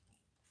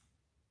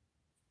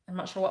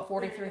not sure what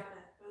 43.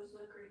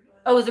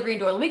 Oh, it was the green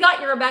door. We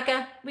got you,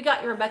 Rebecca. We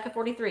got you, Rebecca,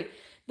 43.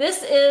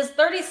 This is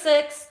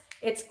 36.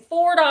 It's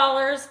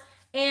 $4,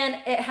 and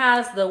it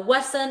has the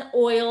Wesson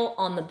oil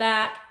on the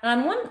back. And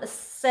I'm wanting to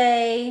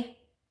say,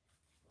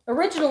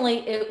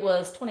 originally it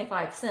was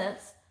 25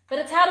 cents, but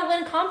it's how to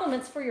win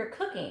compliments for your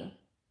cooking.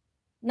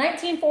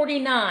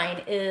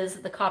 1949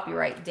 is the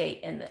copyright date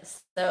in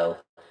this. So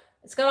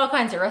it's got all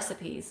kinds of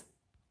recipes.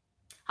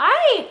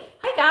 Hi,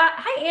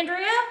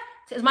 Andrea.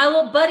 Is my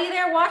little buddy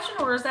there watching,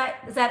 or is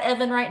that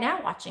Evan right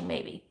now watching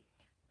maybe?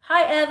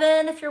 Hi,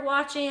 Evan, if you're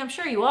watching. I'm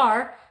sure you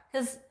are,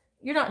 because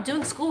you're not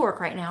doing schoolwork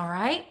right now,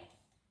 right?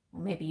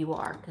 Well, maybe you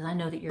are, because I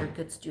know that you're a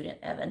good student,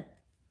 Evan.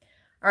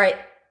 All right,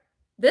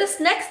 this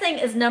next thing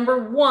is number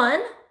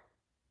 1,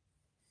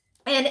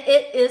 and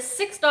it is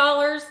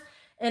 $6,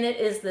 and it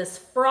is this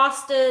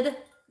frosted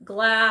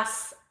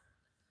glass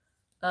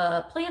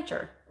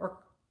planter, or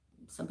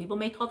some people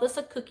may call this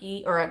a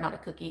cookie, or not a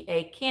cookie,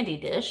 a candy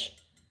dish.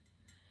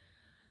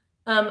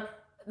 The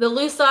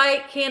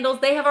lucite candles,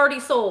 they have already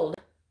sold.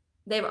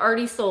 They've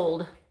already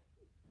sold.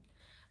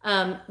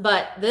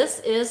 But this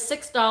is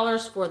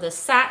 $6 for the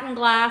satin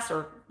glass,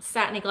 or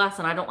satiny glass,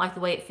 and I don't like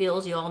the way it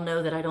feels. You all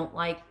know that I don't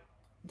like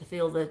to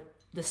feel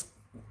this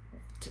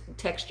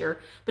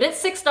texture. But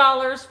it's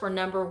 $6 for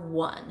number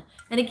 1.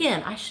 And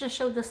again, I should have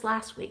showed this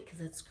last week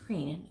because it's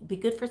green and it'd be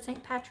good for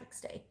St.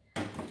 Patrick's Day.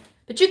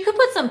 But you could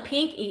put some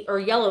pink or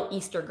yellow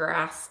Easter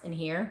grass in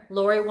here.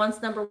 Lori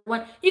wants number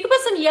 1. You could put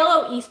some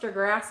yellow Easter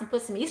grass and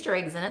put some Easter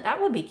eggs in it. That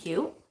would be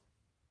cute.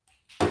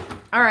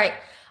 All right.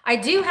 I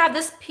do have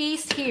this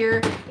piece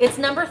here. It's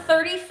number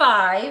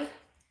 35.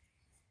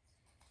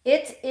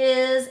 It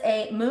is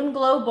a Moon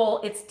Glow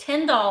bowl. It's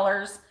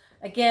 $10.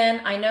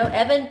 Again, I know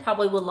Evan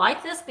probably would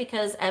like this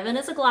because Evan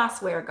is a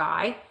glassware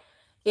guy.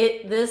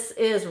 This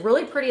is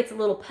really pretty. It's a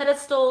little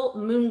pedestal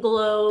Moon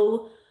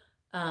Glow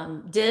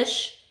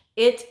dish.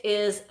 It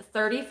is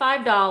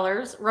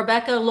 $35.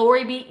 Rebecca,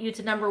 Lori beat you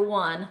to number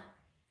 1.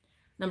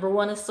 Number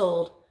 1 is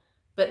sold.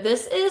 But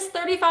this is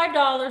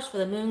 $35 for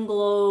the Moon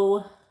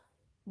Glow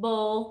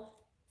bowl,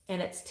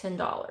 and it's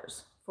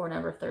 $10 for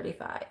number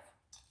 35.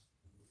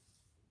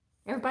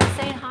 Everybody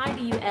saying hi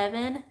to you,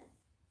 Evan.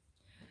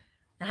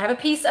 I have a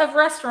piece of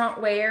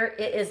restaurant ware.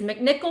 It is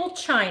McNichol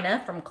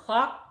China from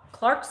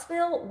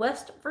Clarksville,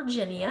 West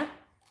Virginia.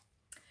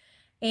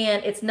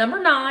 And it's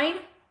number 9,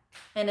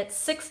 and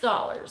it's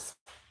 $6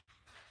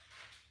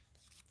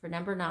 for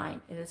number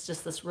 9. And it's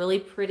just this really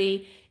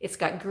pretty, it's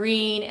got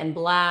green and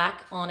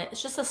black on it.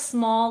 It's just a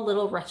small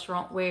little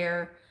restaurant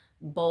ware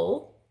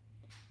bowl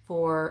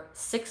for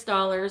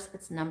 $6.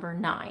 It's number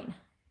 9.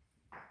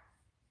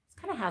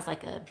 It kind of has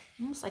like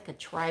almost like a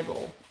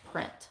tribal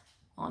print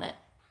on it.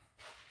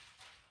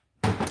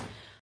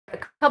 A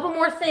couple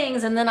more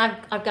things and then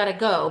I've got to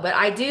go, but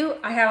I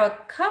have a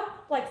couple,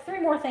 like 3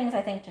 more things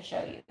I think to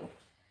show you.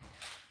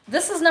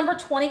 This is number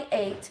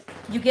 28.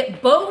 You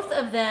get both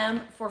of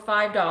them for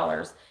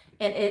 $5,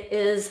 and it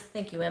is,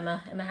 thank you,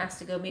 Emma. Emma has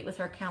to go meet with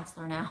her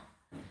counselor now.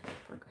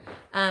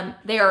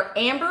 They are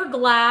amber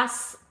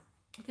glass.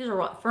 These are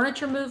what,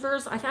 furniture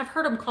movers? I've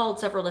heard them called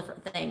several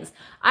different things.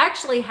 I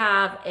actually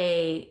have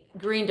a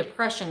green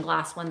depression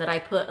glass one that I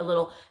put a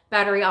little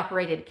battery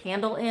operated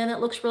candle in. It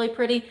looks really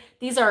pretty.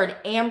 These are an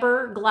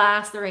amber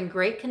glass. They're in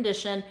great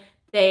condition.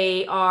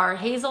 They are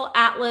Hazel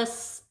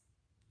Atlas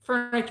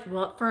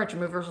furniture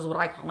movers is what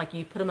I call them. Like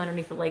you put them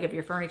underneath the leg of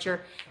your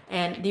furniture,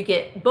 and you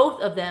get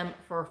both of them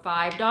for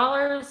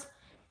 $5,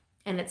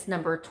 and it's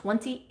number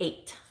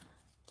 28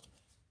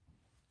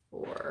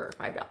 for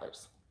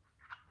 $5.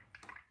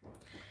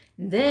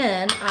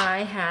 Then I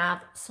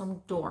have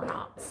some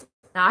doorknobs.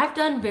 Now I've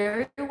done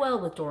very well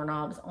with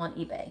doorknobs on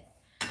eBay,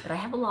 but I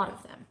have a lot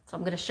of them. So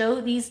I'm going to show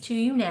these to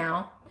you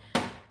now.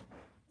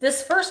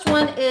 This first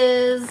one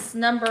is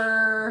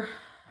number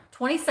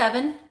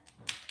 27.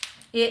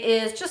 It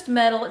is just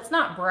metal. It's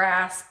not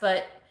brass,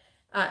 but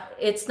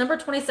it's number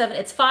 27.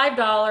 It's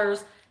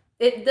 $5.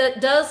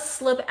 It does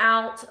slip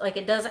out. Like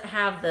it doesn't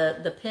have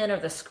the pin or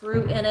the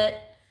screw in it,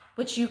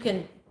 which you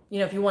can,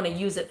 if you want to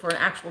use it for an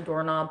actual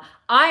doorknob.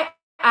 I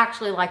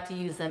actually like to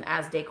use them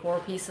as decor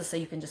pieces, so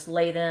you can just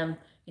lay them,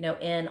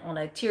 in on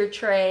a tiered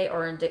tray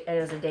or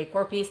as a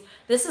decor piece.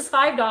 This is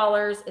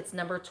 $5. It's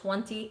number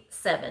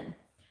 27.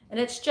 And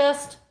it's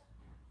just,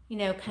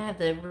 kind of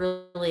the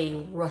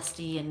really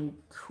rusty and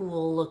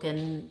cool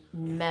looking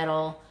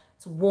metal.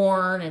 It's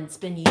worn and it's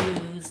been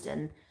used,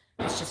 and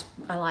it's just,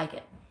 I like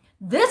it.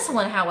 This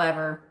one,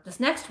 however, this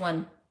next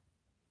one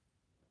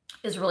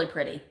is really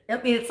pretty.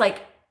 I mean, it's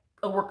like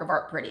a work of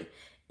art pretty.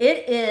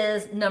 It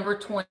is number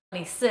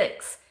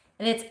 26,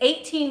 and it's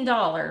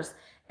 $18,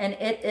 and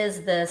it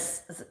is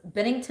this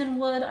Bennington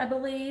wood, I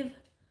believe.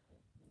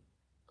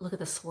 Look at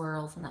the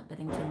swirls in that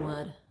Bennington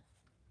wood.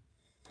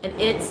 and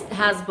it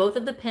has both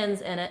of the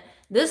pins in it.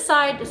 This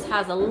side just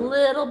has a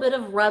little bit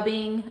of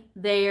rubbing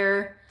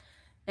there.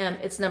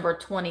 It's number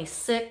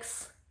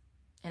 26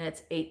 and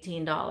it's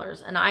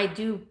 $18. And I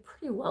do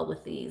pretty well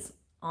with these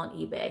on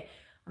eBay.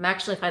 I'm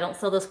actually, if I don't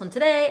sell this one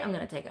today, I'm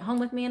going to take it home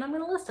with me and I'm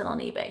going to list it on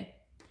eBay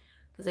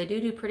because they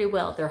do pretty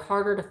well. They're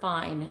harder to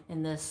find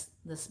in this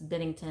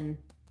Bennington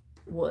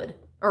wood,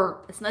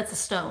 or it's a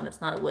stone.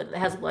 It's not a wood. It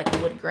has like a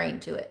wood grain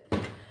to it.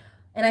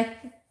 And I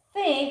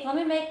think, let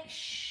me make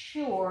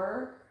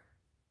sure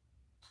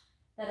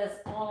that is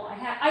all I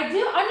have.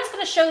 I'm just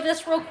going to show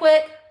this real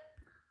quick.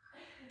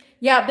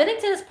 Yeah,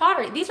 Bennington is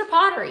pottery. These are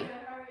pottery.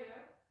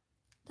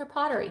 They're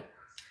pottery.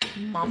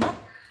 Mama.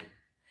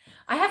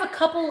 I have a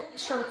couple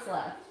shirts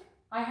left.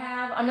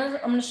 I'm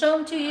going to show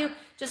them to you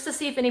just to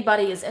see if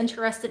anybody is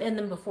interested in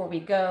them before we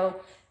go.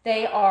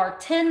 They are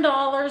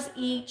 $10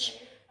 each,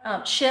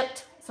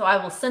 shipped. So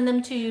I will send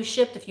them to you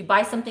shipped. If you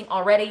buy something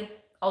already,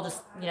 I'll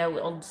just,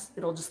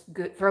 it'll just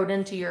throw it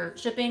into your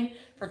shipping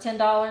for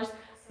 $10.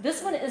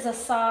 This one is a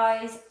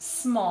size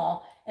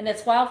small, and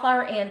it's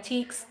Wildflower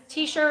Antiques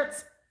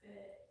t-shirts.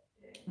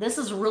 This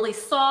is really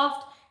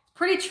soft,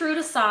 pretty true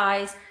to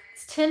size.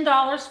 It's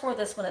 $10 for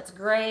this one. It's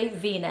gray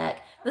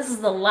V-neck. This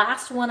is the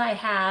last one I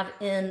have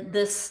in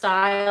this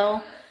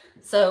style.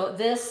 So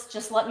this,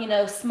 just let me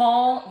know,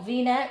 small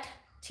V-neck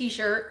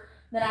t-shirt.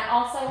 Then I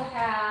also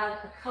have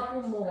a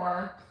couple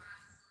more.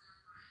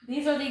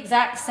 These are the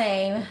exact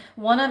same.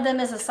 One of them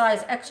is a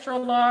size extra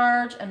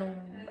large, and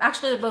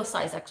actually they're both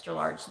size extra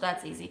large, so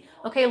that's easy.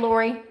 Okay,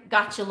 Lori,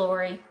 gotcha,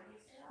 Lori.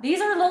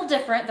 These are a little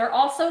different. They're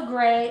also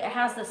gray. It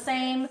has the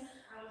same,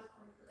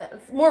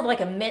 more of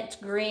like a mint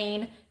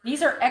green.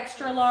 These are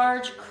extra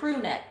large crew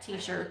neck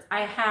t-shirts.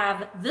 I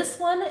have, this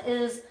one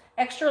is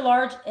extra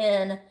large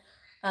in,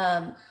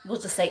 we'll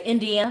just say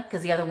Indiana,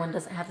 because the other one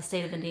doesn't have the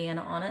state of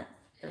Indiana on it.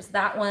 There's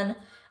that one.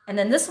 And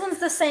then this one's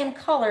the same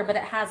color, but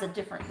it has a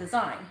different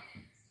design.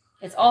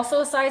 It's also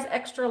a size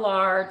extra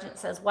large. It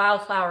says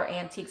Wildflower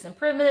Antiques and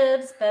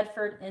Primitives,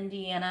 Bedford,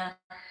 Indiana.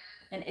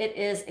 And it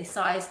is a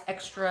size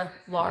extra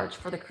large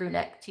for the crew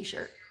neck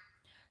t-shirt.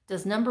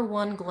 Does number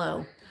 1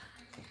 glow?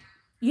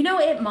 You know,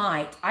 it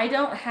might. I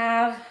don't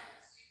have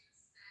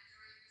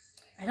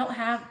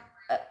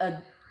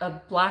a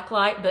black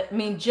light, but I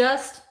mean,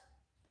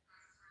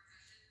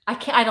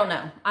 I don't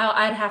know.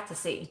 I'd have to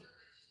see.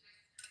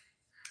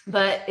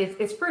 But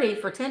it's pretty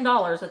for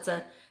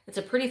 $10. It's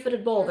a pretty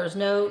fitted bowl. There's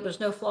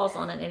no flaws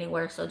on it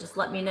anywhere. So just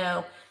let me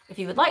know if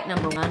you would like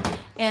number 1.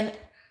 And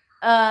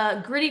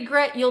Gritty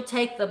Grit, you'll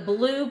take the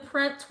blue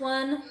print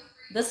one.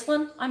 This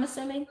one, I'm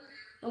assuming,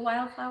 the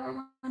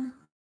Wildflower one.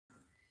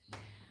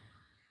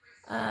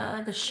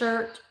 The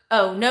shirt.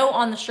 Oh, no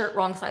on the shirt,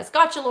 wrong size.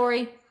 Gotcha,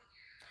 Lori.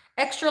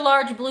 Extra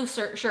large blue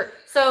shirt.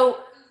 So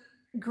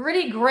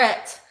Gritty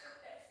Grit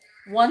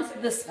wants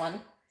this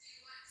one.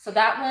 So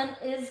that one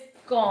is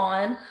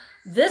gone.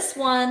 This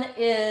one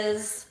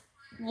is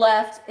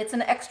left. It's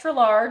an extra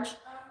large.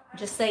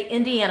 Just say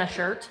Indiana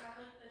shirt.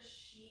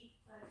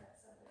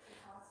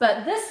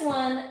 But this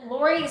one,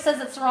 Lori says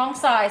it's the wrong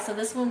size. So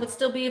this one would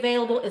still be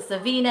available. It's a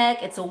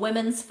V-neck. It's a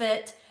women's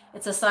fit.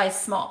 It's a size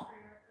small.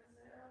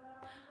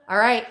 All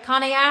right,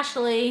 Connie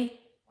Ashley,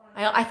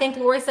 I think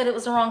Lori said it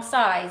was the wrong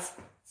size.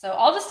 So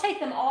I'll just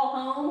take them all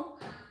home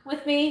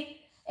with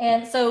me.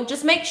 And so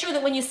just make sure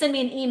that when you send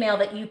me an email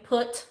that you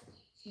put,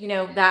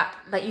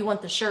 that you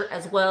want the shirt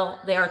as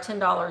well. They are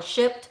 $10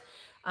 shipped.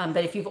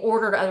 But if you've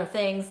ordered other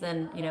things,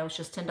 then, it's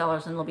just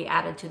 $10 and they'll be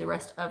added to the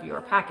rest of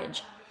your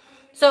package.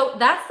 So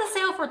that's the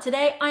sale for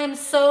today. I am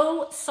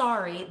so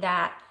sorry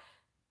that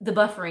the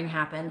buffering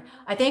happened.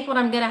 I think what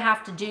I'm going to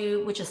have to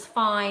do, which is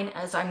fine,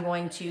 is I'm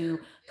going to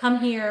come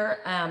here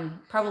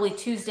probably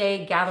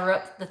Tuesday, gather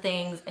up the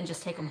things and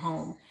just take them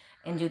home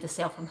and do the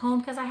sale from home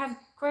because I have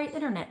great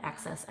internet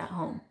access at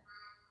home.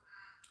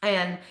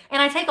 And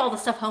I take all the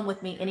stuff home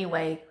with me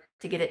anyway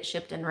to get it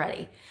shipped and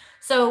ready.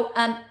 So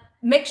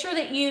make sure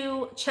that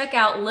you check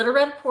out Little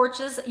Red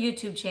Porch's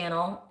YouTube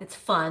channel. It's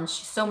fun.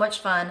 She's so much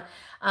fun.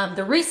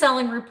 The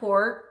reselling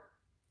report,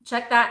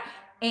 check that.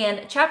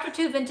 And Chapter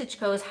 2 Vintage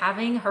Co. is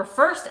having her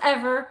first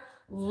ever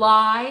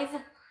live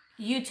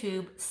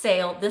YouTube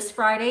sale this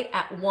Friday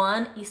at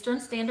 1 Eastern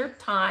Standard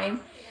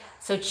Time.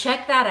 So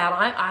check that out.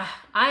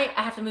 I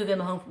have to move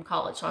Emma home from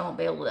college, so I won't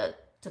be able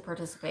to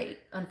participate,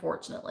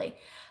 unfortunately.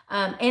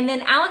 And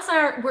then Alex and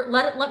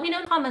I let me know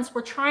in the comments.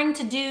 We're trying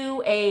to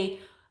do a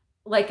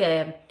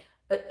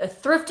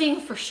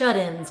thrifting for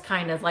shut-ins,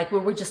 kind of like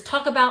where we just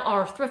talk about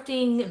our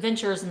thrifting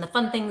ventures and the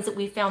fun things that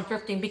we found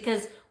thrifting,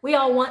 because we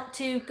all want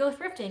to go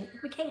thrifting.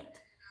 We can't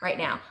right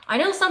now. I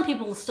know some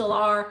people still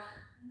are.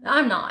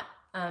 I'm not.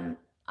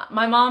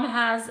 My mom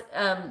has,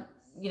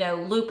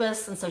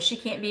 lupus, and so she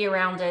can't be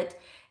around it.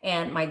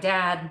 And my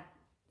dad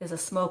is a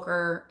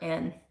smoker,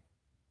 and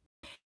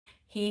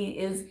he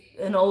is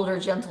an older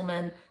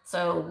gentleman.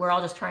 So we're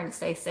all just trying to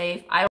stay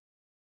safe. I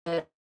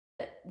don't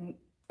want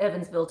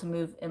Evansville to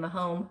move Emma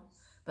home,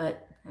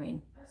 but I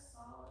mean,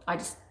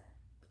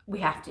 we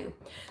have to.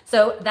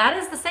 So that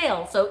is the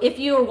sale. So if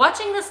you are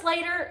watching this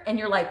later and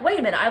you're like, wait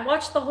a minute, I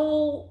watched the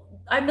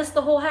whole I missed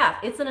the whole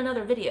half. It's in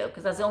another video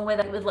because that's the only way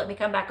that it would let me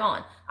come back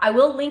on. I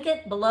will link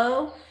it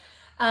below.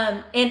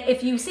 And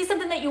if you see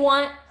something that you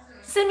want,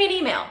 send me an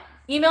email.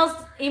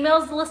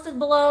 Email's listed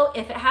below.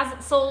 If it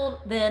hasn't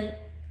sold, then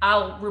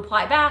I'll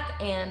reply back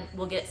and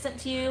we'll get it sent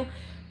to you.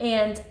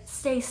 And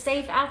stay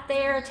safe out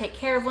there. Take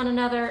care of one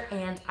another.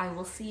 And I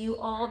will see you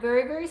all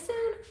very, very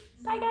soon.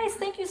 Bye, guys.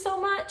 Thank you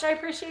so much. I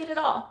appreciate it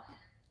all.